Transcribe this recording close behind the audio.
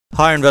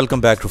Hi and welcome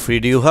back to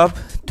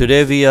FreeEduHub.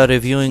 Today we are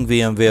reviewing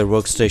VMware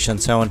Workstation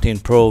 17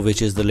 Pro, which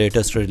is the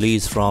latest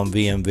release from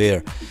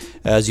VMware.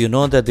 As you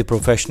know that the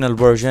professional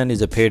version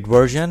is a paid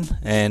version,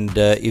 and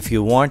if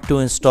you want to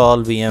install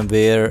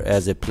VMware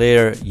as a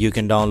player, you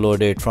can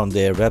download it from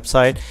their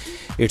website.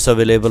 It's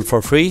available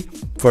for free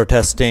for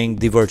testing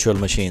the virtual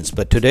machines.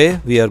 But today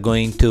we are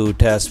going to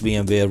test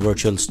VMware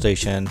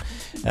Workstation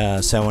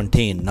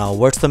 17. Now,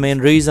 what's the main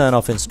reason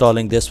of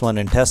installing this one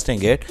and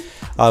testing it?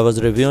 I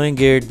was reviewing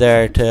it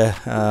that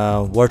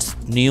what's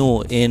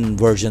new in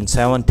version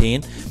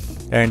 17,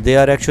 and they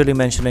are actually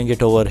mentioning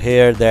it over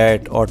here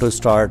that auto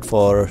start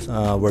for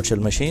virtual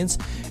machines,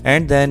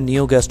 and then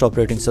new guest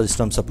operating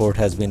system support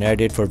has been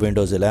added for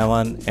Windows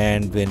 11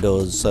 and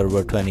Windows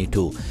Server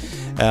 22.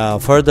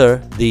 Further,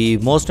 the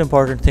most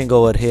important thing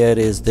over here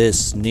is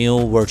this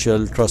new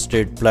virtual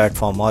trusted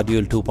platform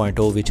module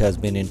 2.0, which has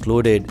been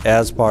included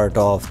as part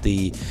of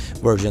the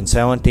version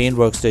 17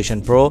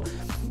 Workstation Pro.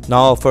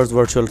 Now offers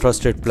virtual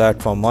trusted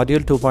platform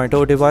module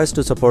 2.0 device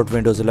to support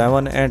Windows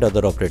 11 and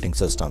other operating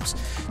systems.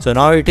 So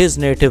now it is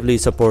natively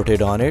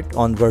supported on it.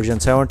 On version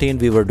 17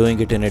 we were doing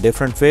it in a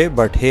different way,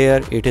 but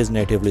here it is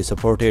natively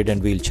supported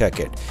and we'll check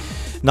it.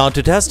 Now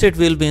to test it,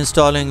 we'll be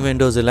installing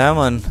Windows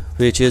 11,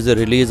 which is the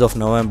release of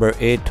November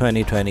 8,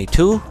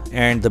 2022,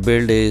 and the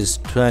build is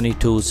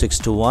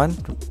 22621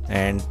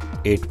 and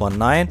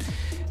 819.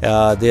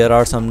 There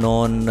are some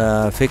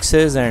known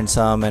fixes and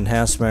some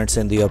enhancements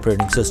in the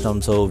operating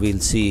system, so we'll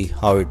see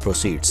how it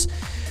proceeds.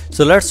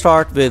 So let's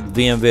start with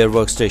VMware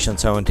Workstation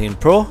 17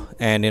 Pro,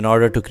 and in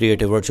order to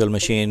create a virtual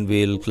machine,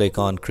 we'll click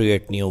on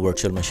Create New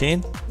Virtual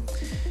Machine.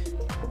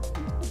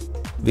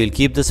 We'll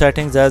keep the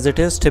settings as it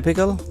is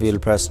typical. We'll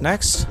press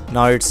next.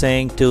 Now it's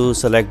saying to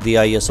select the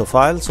ISO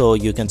file, so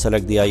you can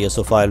select the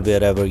ISO file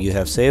wherever you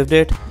have saved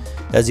it.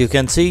 As you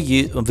can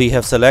see, we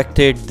have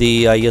selected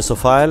the ISO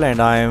file,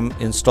 and I am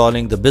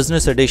installing the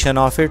business edition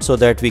of it so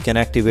that we can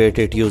activate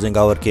it using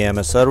our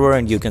KMS server.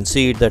 And you can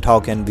see that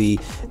how can we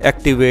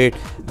activate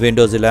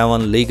Windows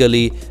 11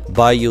 legally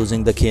by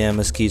using the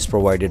KMS keys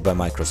provided by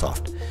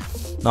Microsoft.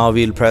 Now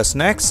we'll press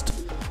next.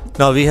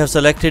 Now we have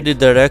selected the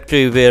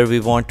directory where we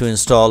want to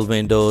install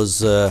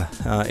Windows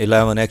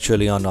 11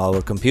 actually on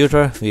our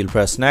computer. We'll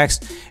press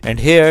next, and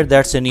here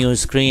that's a new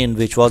screen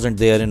which wasn't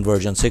there in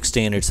version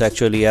 16. It's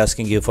actually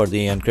asking you for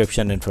the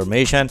encryption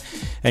information,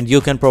 and you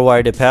can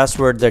provide a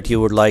password that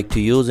you would like to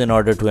use in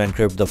order to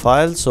encrypt the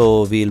file.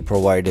 So we'll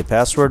provide a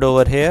password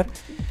over here.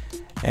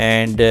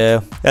 And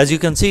as you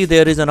can see,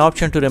 there is an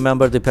option to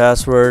remember the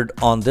password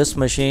on this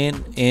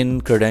machine in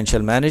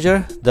Credential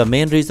Manager. The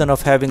main reason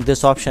of having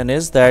this option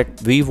is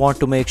that we want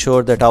to make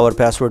sure that our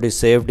password is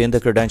saved in the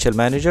Credential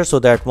Manager, so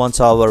that once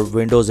our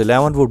Windows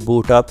 11 would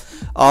boot up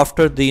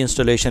after the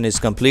installation is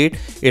complete,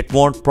 it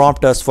won't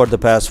prompt us for the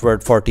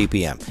password for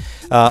TPM.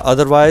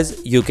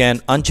 Otherwise, you can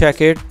uncheck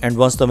it, and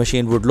once the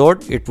machine would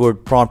load, it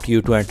would prompt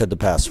you to enter the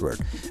password.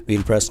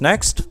 We'll press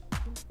next.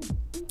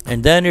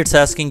 And then it's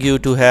asking you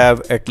to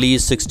have at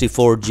least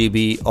 64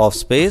 GB of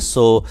space,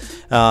 so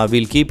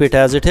we'll keep it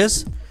as it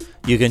is.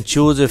 You can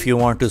choose if you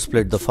want to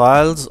split the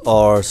files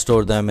or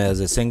store them as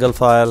a single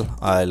file.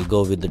 I'll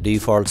go with the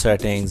default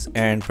settings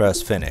and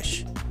press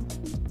finish.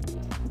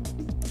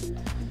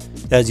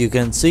 As you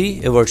can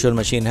see, a virtual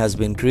machine has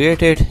been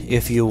created.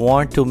 If you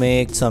want to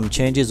make some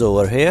changes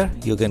over here,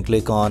 you can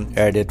click on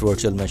Edit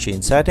Virtual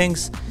Machine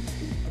Settings,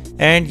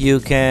 and you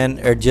can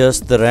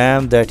adjust the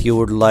RAM that you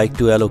would like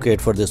to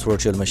allocate for this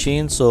virtual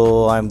machine.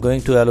 So I'm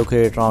going to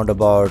allocate around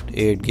about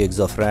 8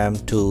 gigs of RAM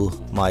to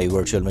my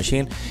virtual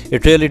machine.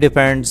 It really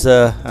depends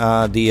the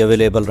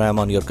available RAM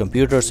on your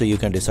computer, so you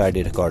can decide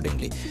it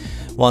accordingly.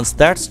 Once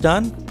that's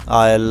done,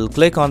 I'll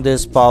click on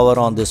this power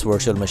on this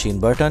virtual machine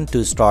button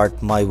to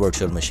start my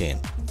virtual machine.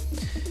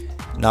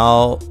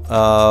 Now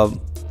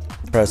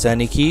press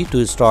any key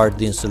to start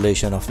the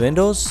installation of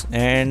Windows,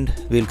 and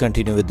we'll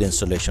continue with the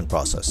installation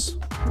process.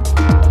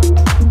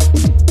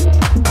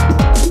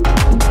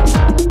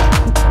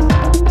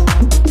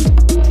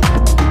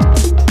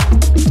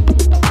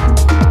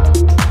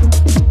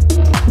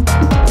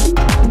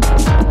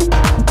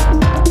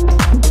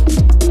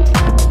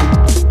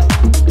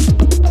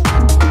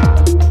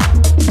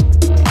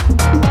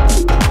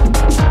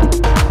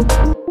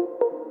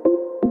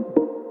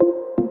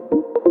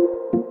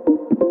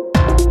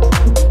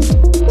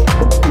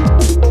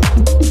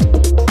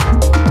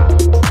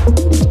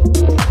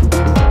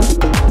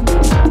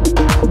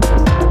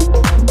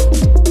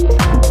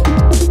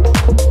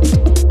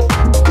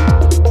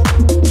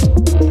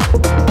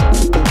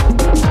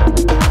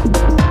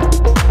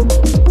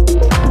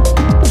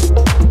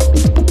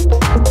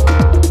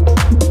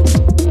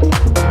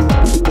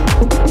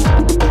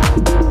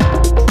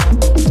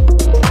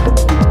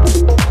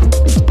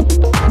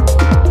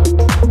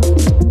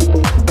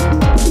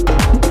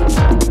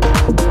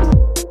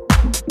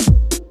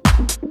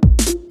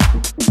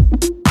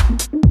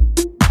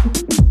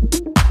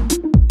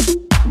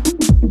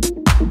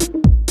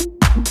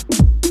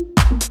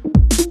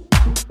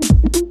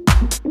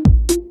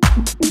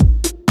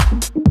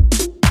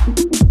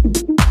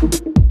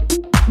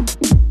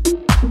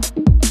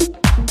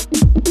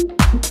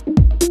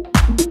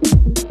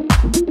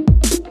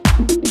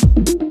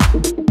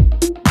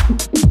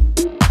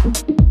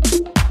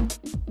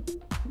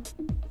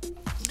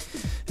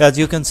 As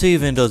you can see,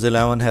 Windows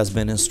 11 has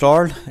been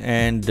installed,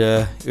 and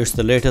it's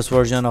the latest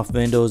version of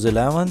Windows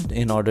 11.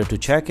 In order to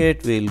check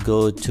it, we'll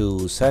go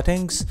to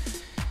settings,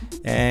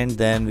 and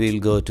then we'll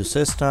go to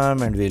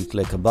system, and we'll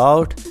click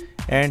about,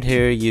 and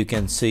here you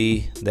can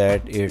see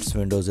that it's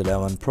Windows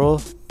 11 Pro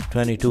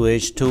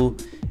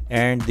 22H2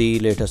 and the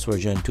latest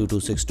version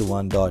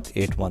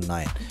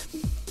 22621.819.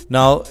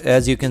 Now,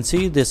 as you can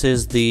see, this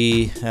is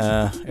the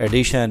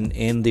addition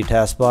in the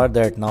taskbar,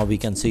 that now we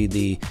can see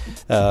the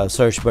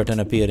search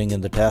button appearing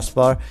in the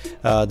taskbar.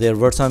 There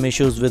were some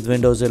issues with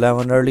Windows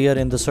 11 earlier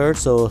in the search,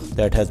 so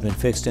that has been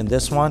fixed in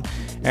this one.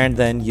 And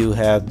then you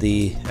have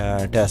the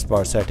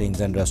taskbar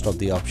settings and rest of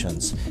the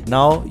options.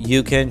 Now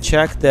you can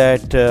check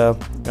that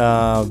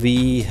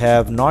we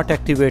have not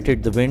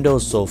activated the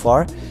Windows so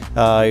far.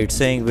 It's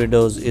saying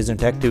Windows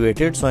isn't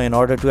activated, so in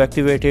order to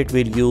activate it,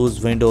 we'll use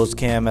Windows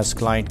KMS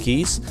client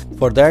keys.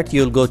 For that,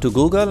 you'll go to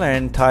Google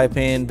and type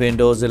in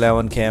Windows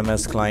 11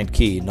 KMS client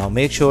key. Now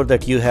make sure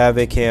that you have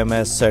a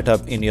KMS set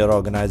up in your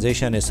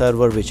organization, a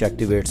server which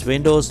activates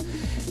Windows,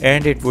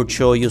 and it would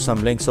show you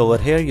some links over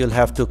here. You'll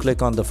have to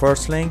click on the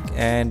first link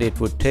and it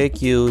would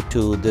take you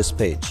to this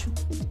page,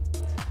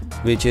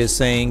 which is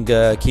saying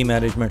Key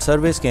Management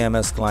Service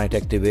KMS Client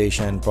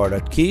Activation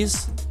Product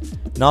Keys.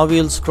 Now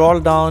we'll scroll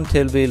down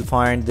till we'll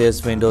find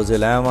this Windows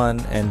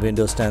 11 and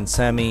Windows 10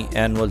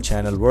 semi-annual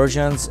channel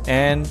versions,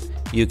 and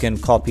you can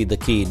copy the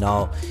key.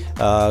 Now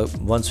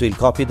once we'll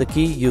copy the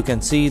key, you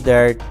can see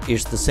that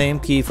it's the same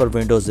key for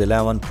Windows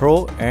 11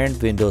 Pro and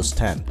Windows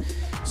 10.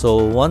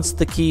 So once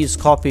the key is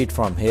copied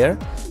from here,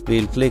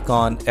 we'll click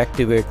on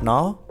Activate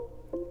Now,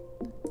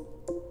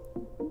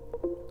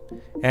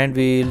 and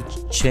we'll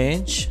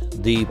change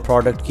the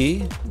product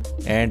key,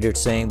 and it's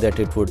saying that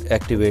it would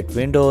activate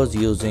Windows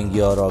using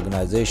your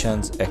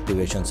organization's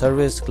activation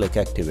service. Click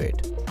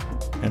Activate,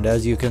 and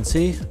as you can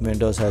see,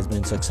 Windows has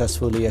been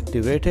successfully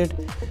activated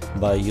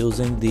by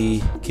using the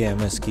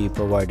KMS key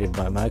provided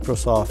by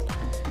Microsoft,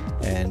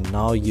 and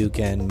now you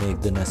can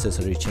make the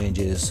necessary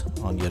changes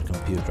on your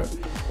computer.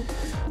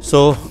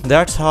 So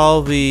that's how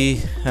we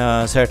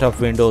set up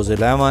Windows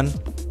 11,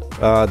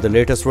 the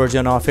latest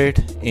version of it,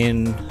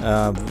 in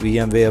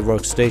VMware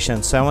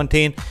Workstation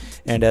 17,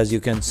 and as you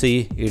can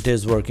see, it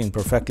is working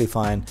perfectly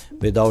fine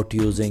without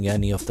using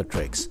any of the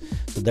tricks.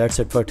 So that's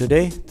it for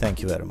today.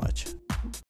 Thank you very much.